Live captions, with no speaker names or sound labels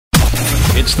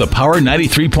It's the Power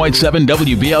 93.7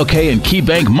 WBLK and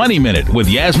KeyBank Money Minute with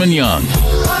Yasmin Young.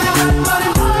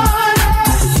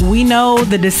 We know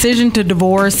the decision to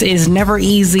divorce is never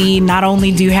easy. Not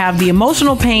only do you have the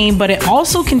emotional pain, but it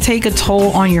also can take a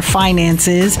toll on your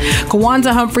finances.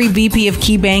 Kwanzaa Humphrey, VP of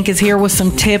KeyBank, is here with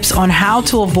some tips on how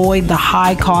to avoid the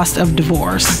high cost of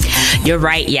divorce. You're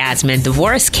right, Yasmin.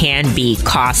 Divorce can be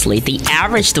costly. The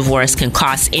average divorce can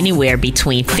cost anywhere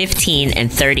between $15,000 and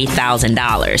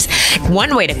 $30,000.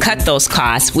 One way to cut those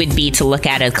costs would be to look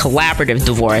at a collaborative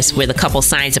divorce where the couple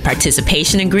signs a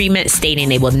participation agreement stating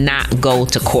they will not go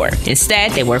to court.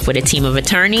 Instead, they work with a team of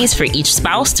attorneys for each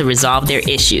spouse to resolve their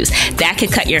issues. That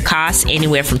could cut your costs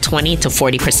anywhere from 20 to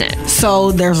 40%.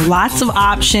 So there's lots of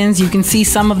options. You can see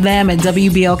some of them at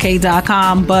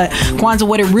WBLK.com. But Kwanzaa,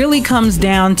 what it really comes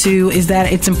down to is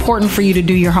that it's important for you to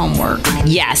do your homework.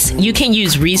 Yes, you can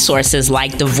use resources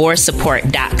like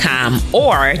divorcesupport.com,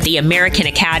 or the American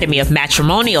Academy of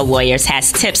Matrimonial Lawyers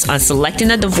has tips on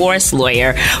selecting a divorce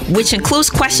lawyer, which includes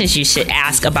questions you should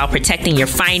ask about protecting your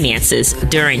finances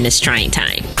during this trying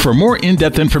time. For more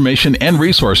in-depth information and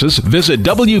resources, visit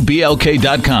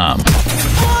WBLK.com.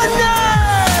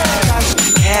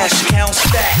 Cash count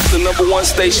stacks, the #1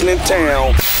 station in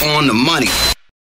town. On the money.